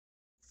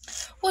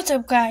What's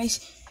up,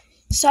 guys?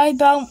 Sorry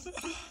about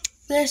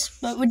this,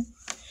 but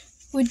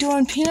we're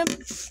doing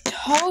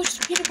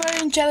toast peanut butter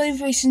and jelly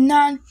versus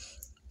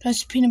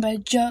non-toast peanut butter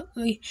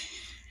jelly.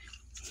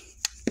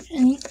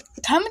 And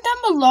comment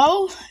down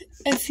below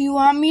if you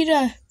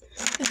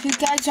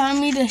guys want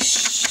me to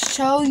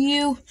show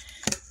you,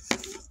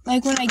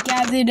 like when I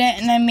gathered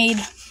it and I made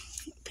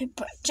peanut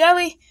butter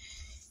jelly.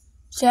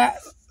 So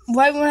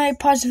right when I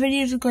paused the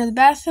video to go to the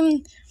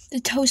bathroom, the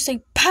toast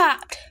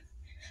popped.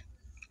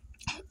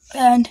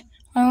 And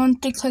I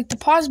wanted to click the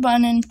pause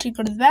button and to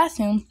go to the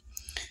bathroom.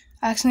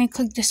 I accidentally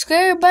clicked the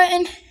square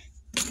button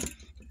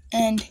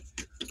and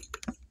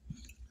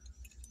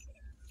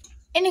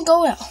it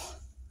go well.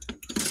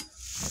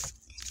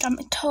 Got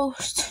my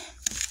toast,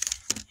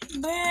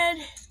 bread.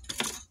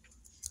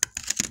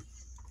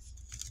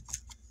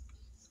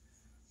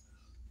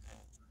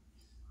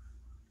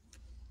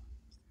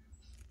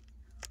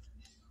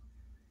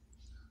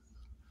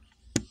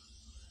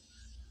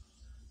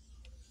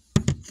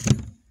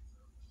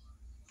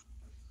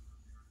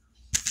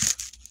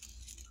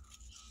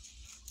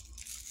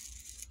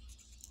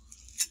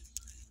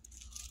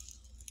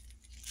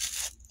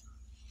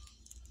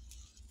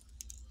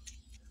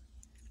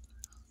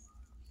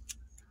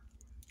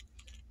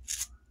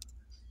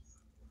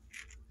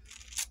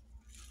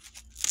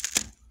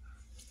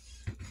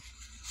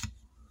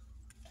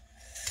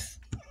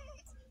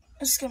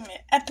 This is gonna be an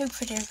epic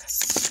video.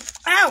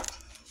 Ow!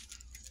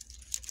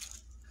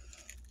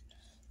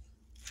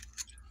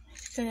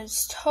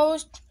 Because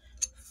toast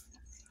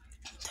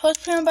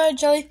peanut butter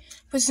jelly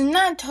was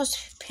not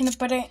toast peanut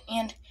butter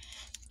and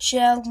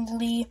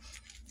jelly.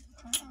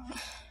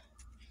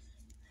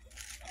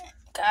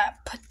 Gotta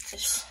put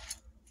this.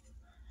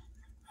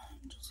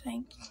 Just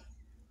like.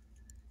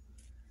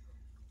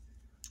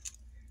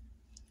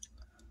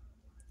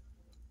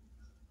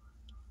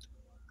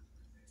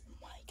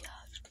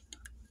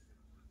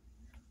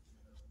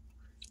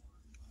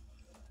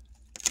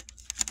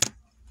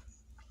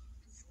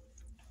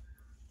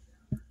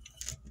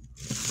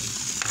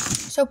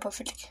 So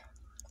perfect.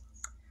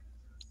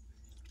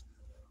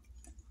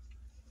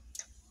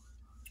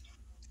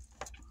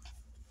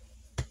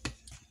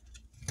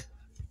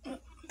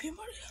 Peanut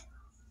butter.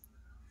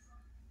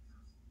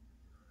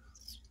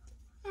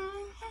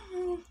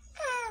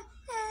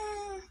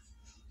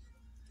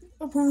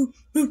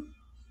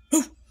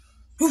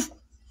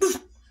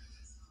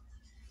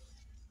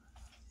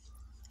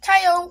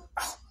 Kyle.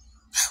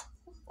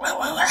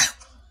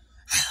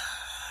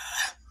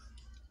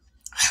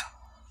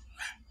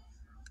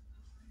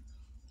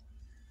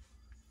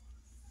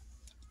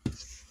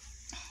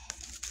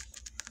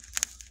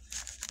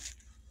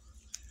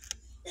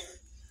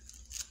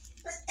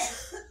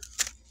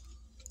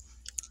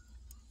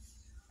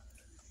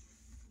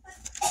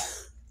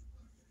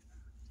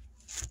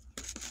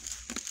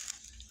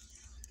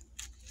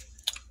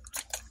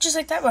 Just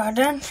like that, we're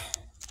done.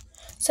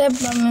 So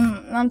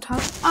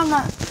I'm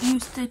not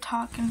used to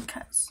talking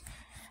because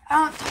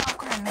I don't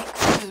talk when I make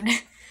food.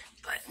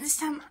 But this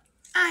time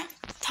I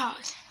talk.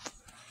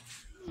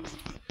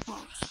 Whoa,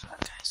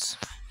 guys.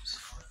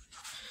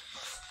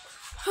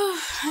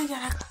 I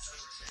gotta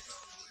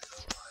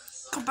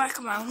go back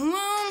in my room.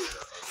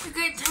 It's a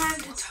good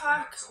time to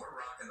talk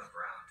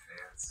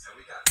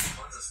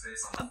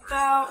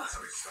about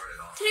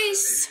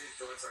today's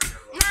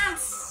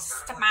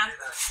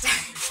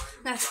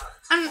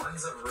I'm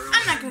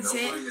not gonna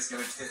say it.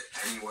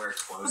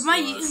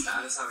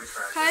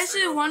 Guys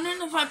are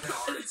wondering if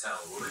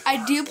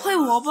I do play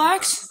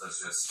Roblox.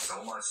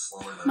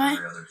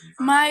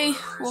 My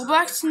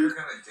Roblox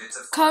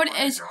code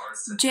is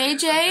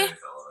JJ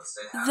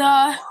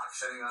the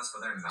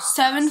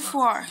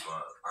 74.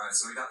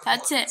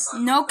 That's it.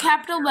 No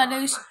capital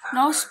letters,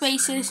 no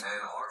spaces.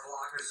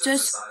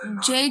 Just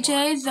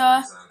JJ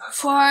the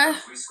 4.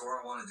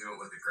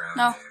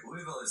 No.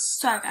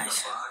 Sorry,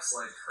 guys.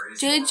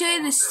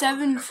 JJ the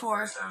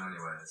 74.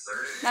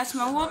 That's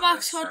my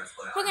Roblox code.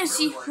 We're gonna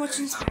see what's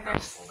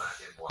inside.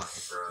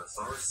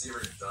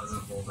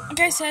 Like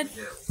I said,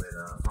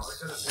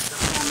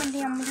 comment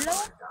down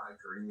below.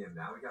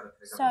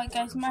 Sorry,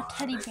 guys, my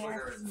teddy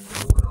bear.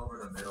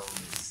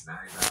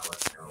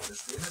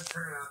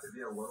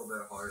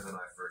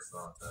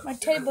 My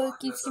teddy bear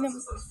keeps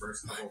getting.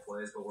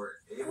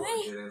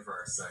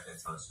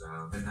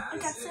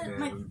 Like I said,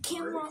 my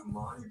camera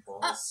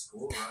up.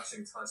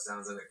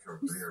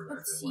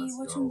 Let's see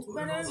which one's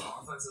better.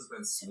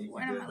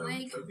 One on my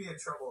leg.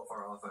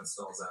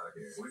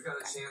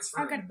 I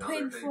got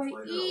paid before I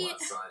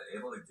eat.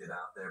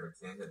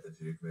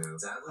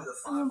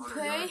 I'm gonna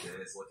play.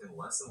 looking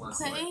less and less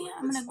play. likely.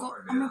 I'm gonna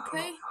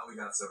play. How we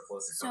got so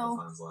close a So couple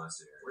times last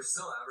year. We're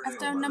still averaging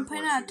after I'm done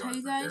playing, I'll tell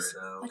you guys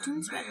what what to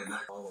expect. Man,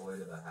 that all the way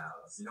to the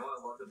house. You know, I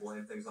love to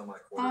blame things on my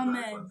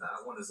quarterback, but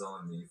that one is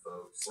on me,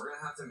 folks. We're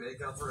gonna have to make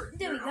up for it.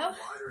 There we go.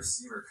 Wide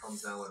receiver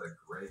comes down with a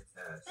great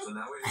catch. So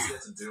now we just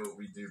get to do what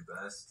we do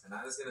best, and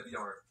that is gonna be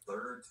our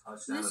third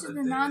touchdown. This is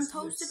the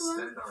non-toasted one.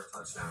 Extend our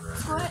touchdown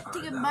record. Go ahead,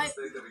 take a bite. That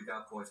was big that we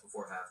got points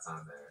before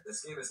halftime there.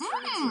 This game is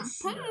turning into a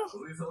shootout.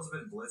 Louisville's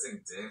been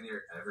blitzing damn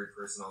near every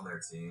person on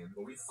their team,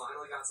 but we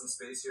finally got some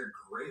space here.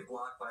 Great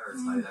block by our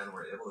tight end.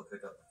 We're able to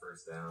pick up the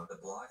first down. The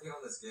blocking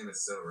on this game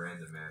is so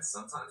random, man.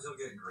 Sometimes you'll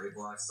get great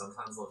blocks,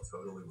 sometimes they'll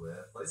totally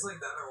whiff. Plays like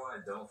that are why I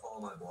don't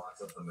follow my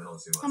blocks up the middle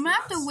too much. I'm gonna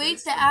have to wait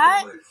to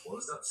it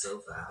closed up so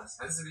fast.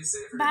 Tends to be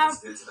safer to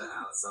just get to the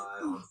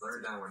outside. On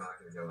third down, we're not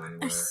going to go anywhere.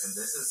 And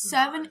this is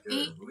 7,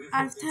 8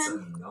 out of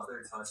 10.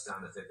 Another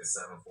touchdown to take a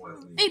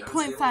 7-point lead.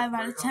 8.5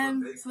 out of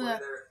 10 for the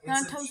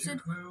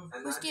non-toasted.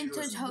 Let's get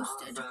into the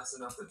toasted. Fast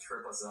enough to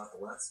trip us up.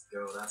 Let's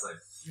go. That's a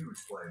huge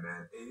play,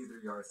 man.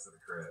 83 yards to the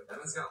crib.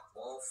 Evans got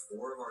all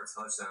 4 of our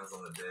touchdowns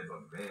on the day,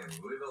 but man,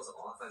 Louisville's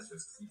offense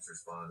just keeps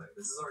responding.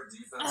 This is our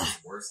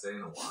defense's worst day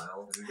in a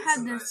while. We get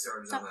some nice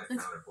yards on that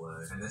counter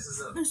play, and this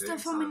is a big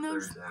time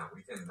third down.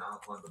 We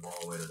cannot punt the ball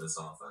away to this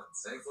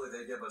offense. Thankfully,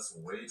 they give us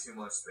way too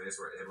much space.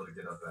 We're able to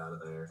get up out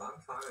of there. I'm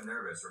kind of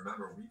nervous.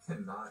 Remember, we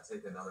cannot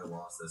take another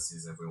loss this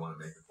season if we want to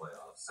make the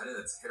playoffs. I did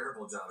a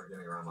terrible job of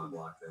getting around my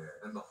block there.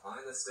 And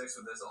behind the sticks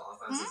with this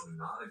offense is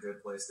not a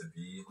good place to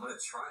be. I'm going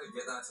to try to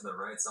get that to the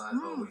right side,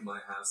 but we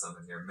might have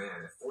something here.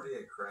 Man, a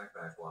 48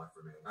 crackback block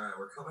for me. All right,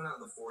 we're coming out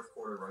in the fourth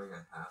quarter running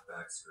a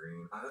halfback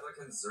screen. Kind of a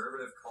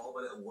conservative call,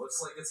 but it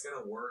looks like it's going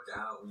to work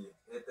out. We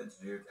hit the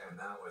juke, and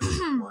that was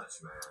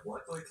clutch, man.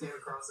 Luckily, came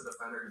across a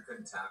defender who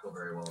couldn't tackle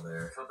very well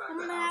there. Cut back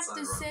the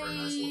outside run for a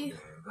nice little game.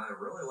 And I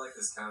really like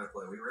this counter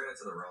play. We ran it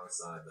to the wrong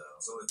side, though.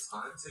 So with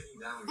time ticking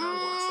down, we got to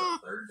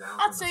watch the third down.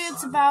 I'd say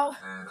it's about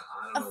and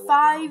I a don't know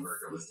 5.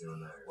 what was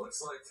doing there.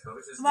 Looks like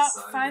coaches About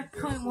decided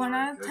 5.1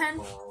 out of 10.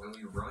 And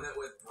we run it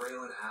with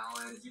Braylon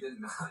Allen. He did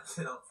not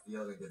get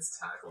upfield and gets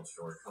tackled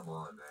short. Come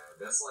on, man.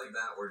 Just like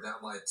that, we're down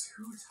by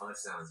 2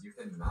 touchdowns. You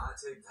cannot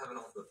take Kevin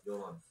off the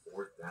field on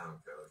 4th down,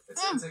 coach.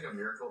 It's going to take a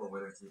miracle to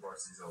win and keep our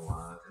season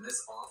alive. And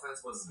this offense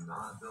was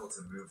not built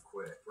to move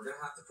quick. We're going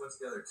to have to put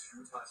together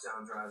 2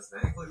 touchdown drives.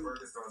 Thankfully,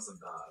 Burke is throwing some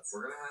dots.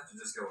 We're going to have to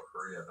just go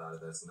hurry up out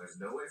of this. And there's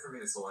no way for me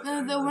to select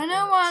the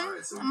winner one.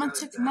 Right, so I'm going to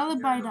take another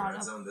bite out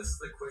of it. This is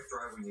the quick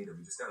drive we needed.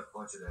 We just got to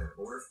punch it in.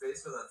 But we're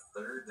faced with a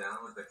third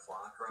down with the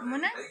clock running.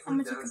 Winner? I'm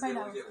going to take a bite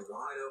out of it. We get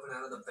wide open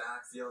out of the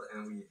backfield,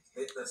 and we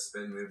hit the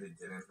spin move to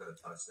get in for the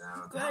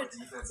touchdown. Good. Our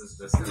defense is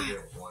just going to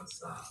get 1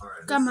 stop. All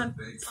right, come this on, is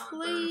big time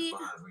please. 3rd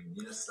and 5. We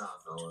need a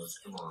stop, fellas.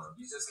 Come on.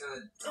 He's just going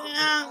to dump it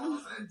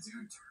off, and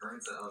dude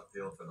turns it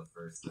upfield for the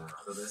first down.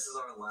 So this is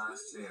our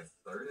last chance.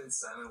 3rd and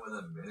 7 with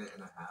a minute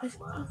and a half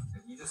left. And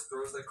he just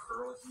throws the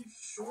curl. He's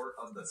short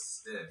of the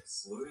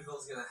sticks.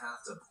 Louisville's going to have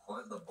to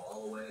punt the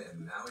ball away,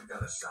 and now we've got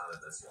a shot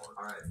at this one.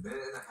 All right,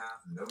 minute and a half,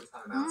 no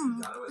timeouts.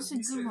 We got to at least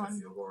get in the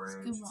field goal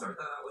range. Start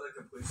that out with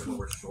a completion, but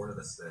we're short of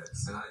the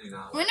sticks. And I do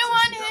not like this.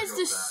 Is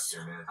this.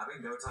 Man.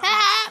 Having no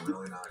timeouts is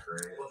really not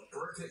great. But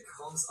Burkett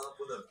comes up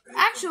with a big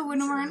actual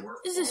winner one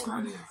is this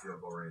one. In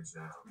field goal range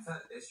now. We've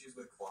had issues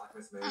with clock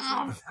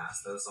mismanagement in the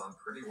past, though, so I'm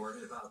pretty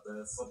worried about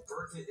this. But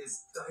Burkett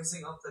is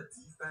dicing up the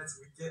defense.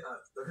 We get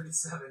a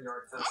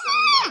 37-yard touchdown.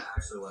 We might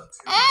actually left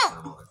 2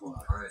 time on the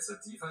clock. All right, so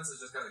defense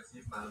has just got to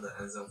keep him out of the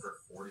end zone for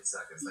 40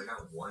 seconds. They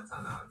got 1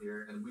 time out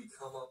here, and we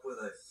come up with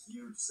a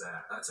huge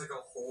sack. That took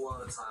a whole lot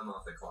of time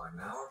off the clock.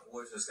 Now our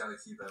boys just got to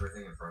keep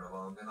everything in front of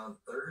them. And on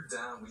 3rd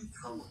down, we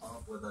come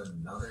up with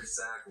another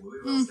sack.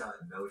 Louisville's got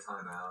no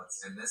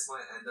timeouts, and this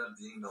might end up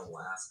being the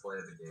last play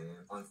of the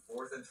game. On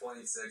 4th and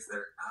 26,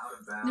 they're out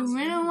of bounds. The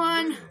winner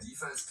one.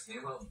 Defense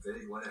came up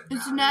big when it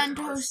it's mattered.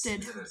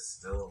 non-toasted. Our season is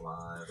still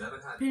alive.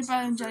 Devin had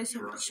 250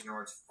 rushing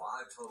yards,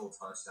 5 total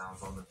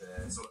touchdowns on the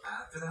day. So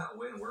after that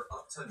win, we're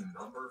up to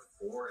number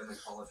 4 in the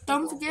college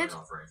football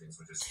playoff rankings,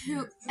 which is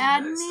to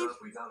add me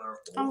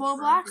on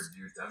Roblox.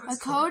 My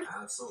code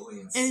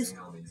is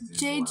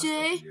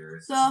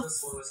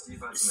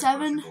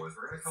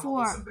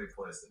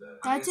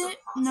JJ74. That's it.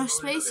 No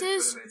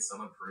spaces.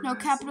 No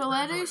capital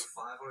letters.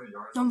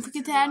 Don't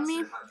forget to add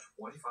me.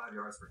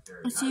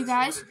 I'll see you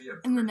guys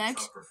in the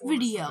next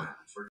video.